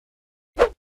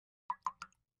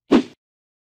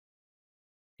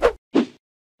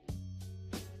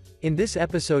In this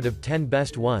episode of 10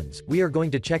 Best Ones, we are going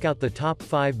to check out the top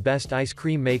 5 best ice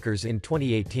cream makers in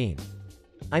 2018.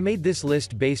 I made this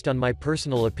list based on my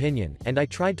personal opinion, and I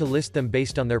tried to list them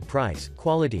based on their price,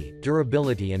 quality,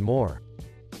 durability and more.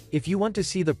 If you want to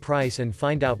see the price and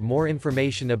find out more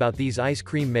information about these ice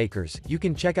cream makers, you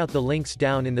can check out the links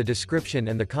down in the description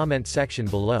and the comment section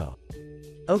below.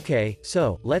 Okay,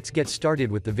 so, let's get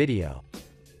started with the video.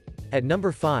 At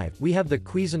number 5, we have the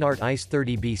Cuisinart Ice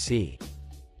 30BC.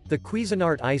 The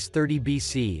Cuisinart Ice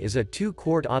 30BC is a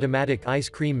 2-quart automatic ice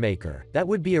cream maker that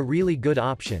would be a really good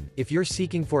option if you're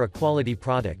seeking for a quality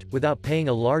product without paying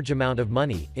a large amount of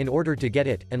money in order to get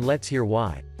it, and let's hear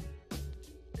why.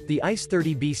 The Ice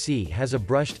 30BC has a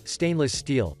brushed, stainless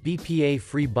steel,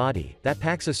 BPA-free body that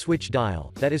packs a switch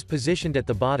dial that is positioned at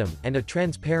the bottom, and a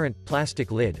transparent,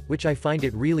 plastic lid, which I find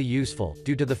it really useful,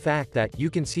 due to the fact that you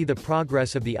can see the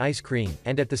progress of the ice cream,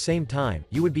 and at the same time,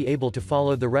 you would be able to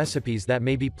follow the recipes that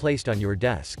may be placed on your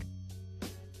desk.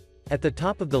 At the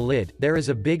top of the lid, there is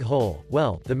a big hole.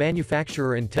 Well, the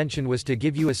manufacturer intention was to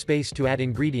give you a space to add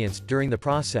ingredients during the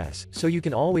process, so you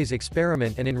can always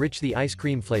experiment and enrich the ice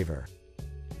cream flavor.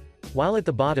 While at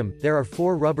the bottom, there are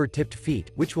 4 rubber-tipped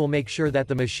feet, which will make sure that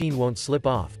the machine won't slip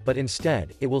off, but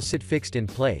instead, it will sit fixed in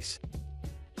place.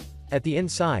 At the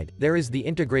inside, there is the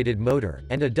integrated motor,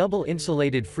 and a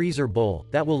double-insulated freezer bowl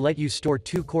that will let you store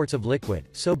 2 quarts of liquid,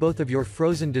 so both of your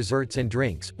frozen desserts and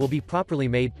drinks will be properly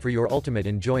made for your ultimate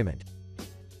enjoyment.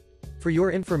 For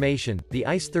your information, the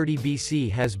Ice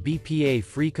 30BC has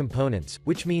BPA-free components,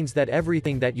 which means that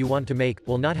everything that you want to make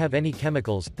will not have any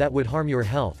chemicals that would harm your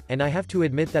health, and I have to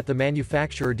admit that the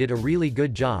manufacturer did a really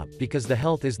good job, because the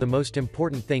health is the most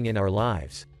important thing in our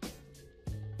lives.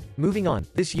 Moving on,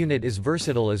 this unit is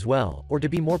versatile as well, or to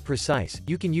be more precise,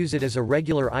 you can use it as a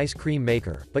regular ice cream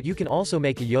maker, but you can also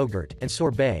make a yogurt and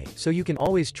sorbet, so you can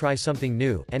always try something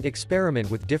new, and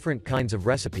experiment with different kinds of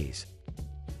recipes.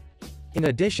 In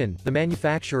addition, the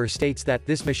manufacturer states that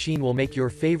this machine will make your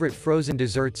favorite frozen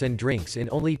desserts and drinks in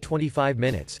only 25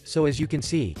 minutes, so as you can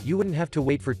see, you wouldn't have to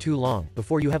wait for too long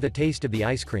before you have a taste of the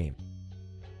ice cream.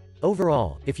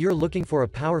 Overall, if you're looking for a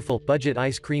powerful, budget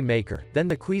ice cream maker, then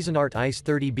the Cuisinart Ice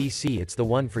 30BC it's the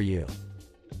one for you.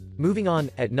 Moving on,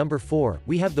 at number 4,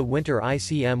 we have the Winter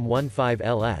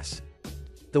ICM15LS.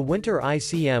 The Winter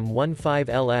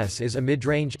ICM15LS is a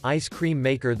mid-range, ice cream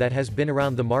maker that has been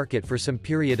around the market for some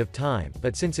period of time,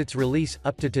 but since its release,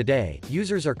 up to today,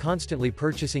 users are constantly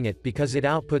purchasing it because it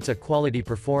outputs a quality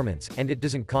performance, and it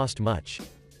doesn't cost much.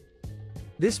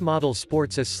 This model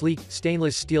sports a sleek,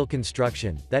 stainless steel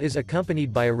construction that is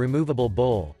accompanied by a removable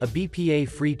bowl, a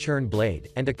BPA-free churn blade,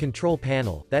 and a control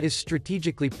panel that is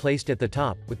strategically placed at the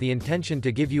top, with the intention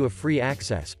to give you a free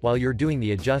access while you're doing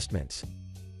the adjustments.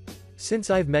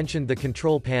 Since I've mentioned the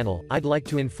control panel, I'd like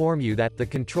to inform you that the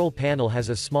control panel has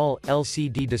a small,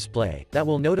 LCD display that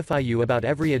will notify you about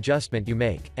every adjustment you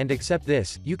make, and except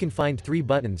this, you can find 3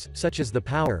 buttons, such as the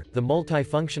power, the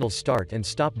multifunctional start and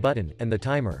stop button, and the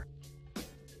timer.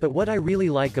 But what I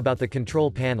really like about the control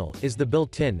panel is the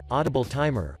built-in, audible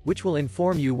timer, which will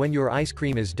inform you when your ice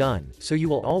cream is done, so you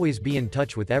will always be in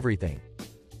touch with everything.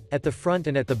 At the front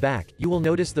and at the back, you will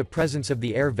notice the presence of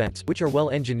the air vents, which are well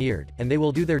engineered, and they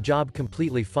will do their job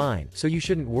completely fine, so you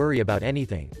shouldn't worry about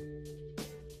anything.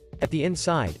 At the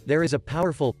inside, there is a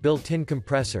powerful, built-in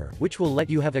compressor, which will let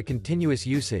you have a continuous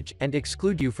usage, and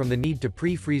exclude you from the need to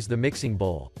pre-freeze the mixing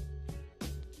bowl.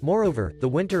 Moreover, the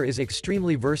Winter is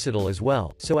extremely versatile as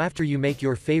well, so after you make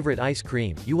your favorite ice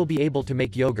cream, you will be able to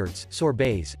make yogurts,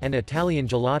 sorbets, and Italian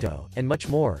gelato, and much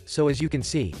more, so as you can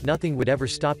see, nothing would ever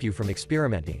stop you from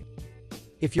experimenting.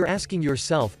 If you're asking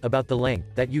yourself about the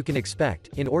length that you can expect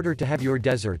in order to have your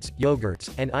desserts,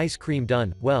 yogurts, and ice cream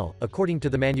done, well, according to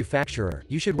the manufacturer,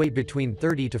 you should wait between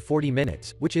 30 to 40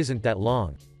 minutes, which isn't that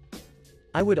long.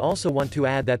 I would also want to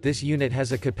add that this unit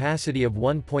has a capacity of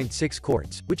 1.6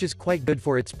 quarts, which is quite good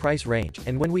for its price range,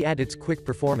 and when we add its quick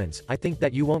performance, I think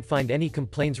that you won't find any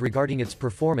complaints regarding its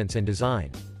performance and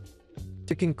design.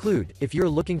 To conclude, if you're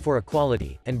looking for a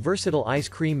quality and versatile ice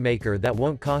cream maker that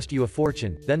won't cost you a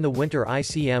fortune, then the Winter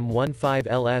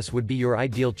ICM15LS would be your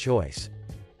ideal choice.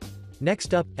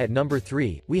 Next up, at number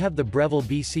 3, we have the Breville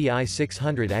BCI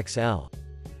 600XL.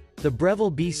 The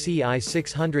Breville BCI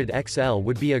 600XL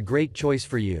would be a great choice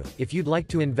for you, if you'd like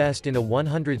to invest in a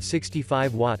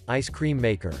 165-watt ice cream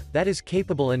maker that is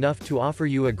capable enough to offer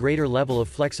you a greater level of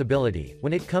flexibility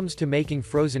when it comes to making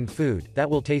frozen food that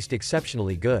will taste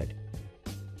exceptionally good.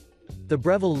 The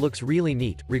Breville looks really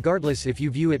neat, regardless if you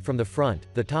view it from the front,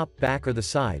 the top, back or the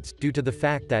sides, due to the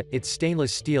fact that its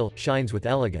stainless steel shines with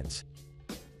elegance.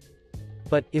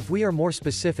 But, if we are more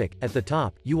specific, at the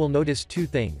top, you will notice two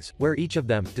things, where each of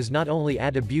them does not only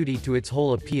add a beauty to its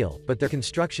whole appeal, but their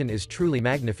construction is truly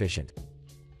magnificent.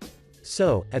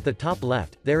 So, at the top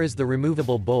left, there is the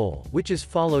removable bowl, which is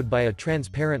followed by a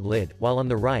transparent lid, while on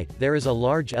the right, there is a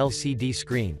large LCD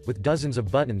screen, with dozens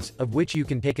of buttons, of which you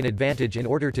can take an advantage in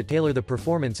order to tailor the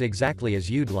performance exactly as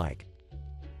you'd like.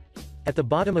 At the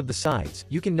bottom of the sides,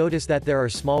 you can notice that there are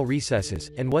small recesses,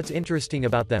 and what's interesting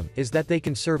about them, is that they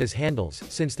can serve as handles,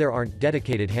 since there aren't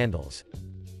dedicated handles.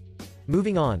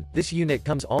 Moving on, this unit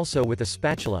comes also with a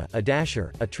spatula, a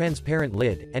dasher, a transparent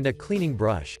lid, and a cleaning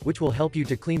brush, which will help you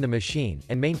to clean the machine,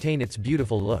 and maintain its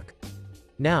beautiful look.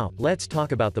 Now, let's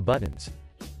talk about the buttons.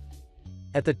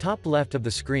 At the top left of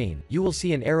the screen, you will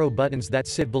see an arrow buttons that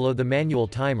sit below the manual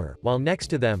timer, while next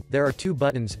to them, there are two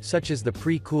buttons, such as the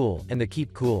pre-cool, and the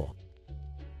keep cool.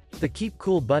 The Keep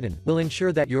Cool button will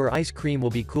ensure that your ice cream will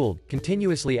be cooled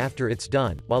continuously after it's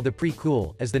done, while the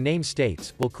Pre-Cool, as the name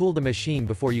states, will cool the machine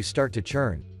before you start to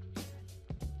churn.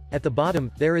 At the bottom,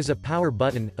 there is a power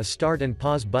button, a start and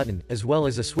pause button, as well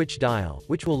as a switch dial,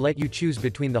 which will let you choose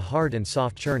between the hard and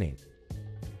soft churning.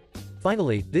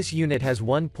 Finally, this unit has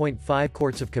 1.5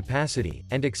 quarts of capacity,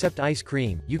 and except ice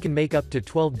cream, you can make up to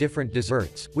 12 different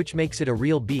desserts, which makes it a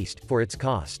real beast for its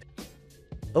cost.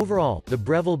 Overall, the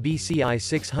Breville BCI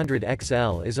 600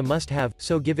 XL is a must-have,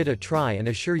 so give it a try and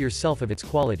assure yourself of its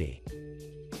quality.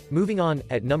 Moving on,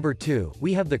 at number 2,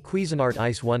 we have the Cuisinart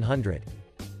Ice 100.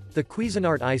 The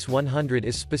Cuisinart Ice 100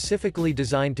 is specifically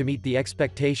designed to meet the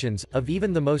expectations of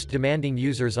even the most demanding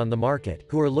users on the market,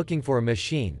 who are looking for a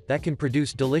machine that can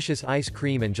produce delicious ice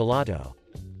cream and gelato.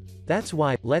 That's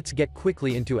why, let's get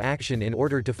quickly into action in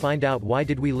order to find out why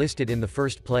did we list it in the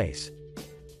first place.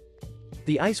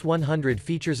 The Ice 100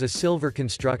 features a silver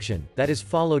construction, that is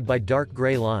followed by dark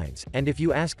gray lines, and if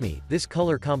you ask me, this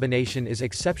color combination is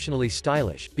exceptionally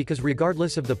stylish, because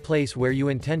regardless of the place where you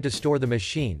intend to store the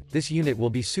machine, this unit will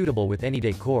be suitable with any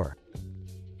decor.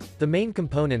 The main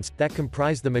components that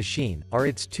comprise the machine are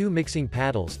its two mixing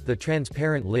paddles, the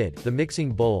transparent lid, the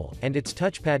mixing bowl, and its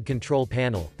touchpad control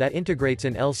panel, that integrates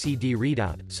an LCD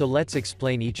readout, so let's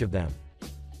explain each of them.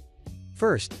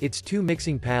 First, its two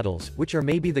mixing paddles, which are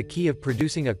maybe the key of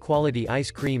producing a quality ice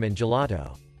cream and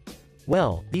gelato.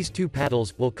 Well, these two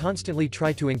paddles will constantly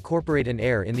try to incorporate an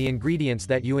air in the ingredients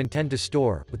that you intend to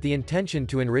store, with the intention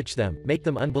to enrich them, make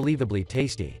them unbelievably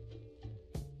tasty.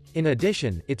 In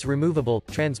addition, its removable,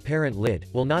 transparent lid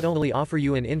will not only offer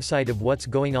you an insight of what's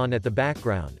going on at the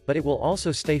background, but it will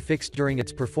also stay fixed during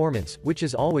its performance, which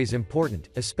is always important,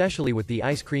 especially with the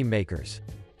ice cream makers.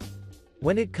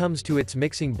 When it comes to its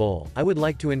mixing bowl, I would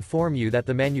like to inform you that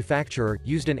the manufacturer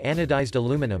used an anodized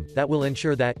aluminum that will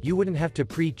ensure that you wouldn't have to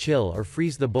pre-chill or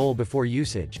freeze the bowl before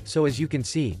usage, so as you can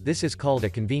see, this is called a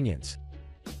convenience.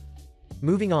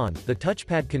 Moving on, the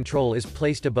touchpad control is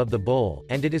placed above the bowl,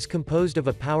 and it is composed of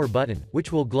a power button,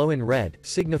 which will glow in red,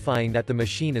 signifying that the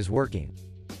machine is working.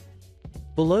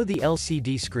 Below the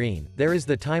LCD screen, there is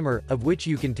the timer, of which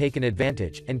you can take an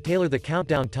advantage, and tailor the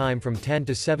countdown time from 10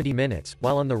 to 70 minutes,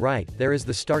 while on the right, there is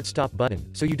the start-stop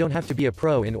button, so you don't have to be a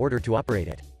pro in order to operate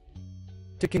it.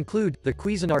 To conclude, the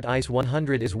Cuisinart Ice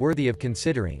 100 is worthy of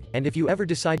considering, and if you ever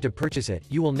decide to purchase it,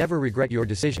 you will never regret your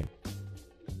decision.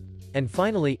 And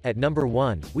finally, at number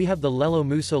 1, we have the Lello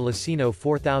Musso Licino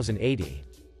 4080.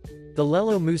 The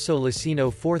Lello Musso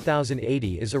Licino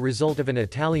 4080 is a result of an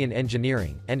Italian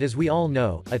engineering, and as we all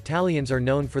know, Italians are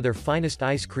known for their finest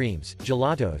ice creams,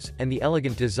 gelatos, and the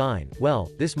elegant design.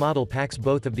 Well, this model packs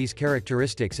both of these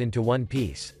characteristics into one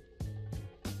piece.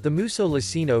 The Musso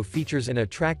Licino features an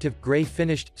attractive,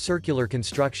 gray-finished, circular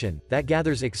construction, that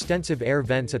gathers extensive air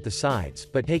vents at the sides,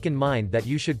 but take in mind that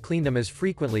you should clean them as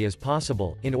frequently as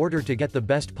possible, in order to get the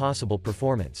best possible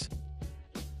performance.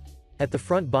 At the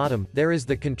front bottom, there is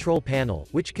the control panel,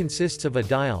 which consists of a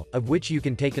dial, of which you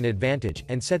can take an advantage,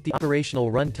 and set the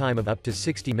operational runtime of up to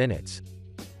 60 minutes.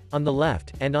 On the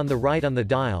left, and on the right on the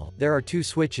dial, there are two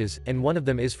switches, and one of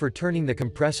them is for turning the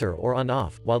compressor or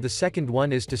on-off, while the second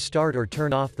one is to start or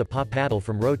turn off the pop paddle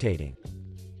from rotating.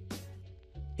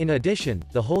 In addition,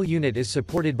 the whole unit is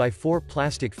supported by 4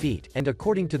 plastic feet, and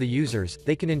according to the users,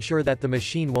 they can ensure that the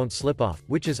machine won't slip off,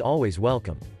 which is always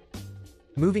welcome.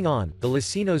 Moving on, the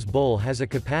Licino's bowl has a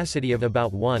capacity of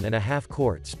about 1.5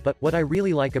 quarts, but what I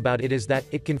really like about it is that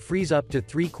it can freeze up to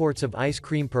 3 quarts of ice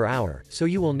cream per hour, so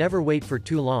you will never wait for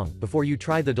too long before you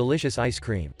try the delicious ice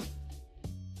cream.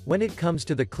 When it comes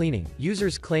to the cleaning,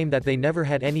 users claim that they never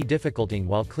had any difficulty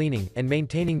while cleaning and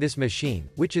maintaining this machine,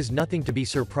 which is nothing to be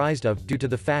surprised of due to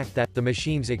the fact that the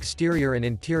machine's exterior and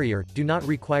interior do not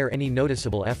require any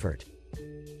noticeable effort.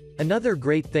 Another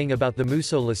great thing about the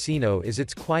Musso Lucino is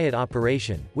its quiet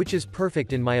operation, which is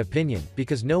perfect in my opinion,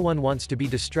 because no one wants to be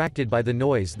distracted by the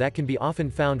noise that can be often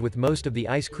found with most of the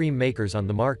ice cream makers on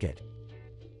the market.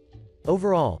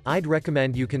 Overall, I'd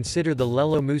recommend you consider the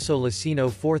Lello Musso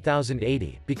Lucino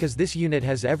 4080, because this unit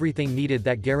has everything needed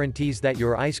that guarantees that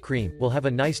your ice cream will have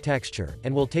a nice texture,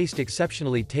 and will taste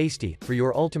exceptionally tasty, for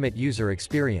your ultimate user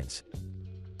experience.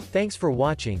 Thanks for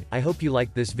watching, I hope you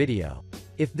liked this video.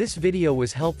 If this video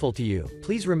was helpful to you,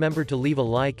 please remember to leave a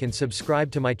like and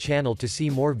subscribe to my channel to see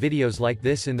more videos like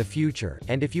this in the future,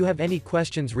 and if you have any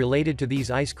questions related to these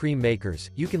ice cream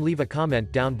makers, you can leave a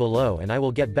comment down below and I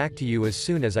will get back to you as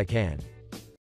soon as I can.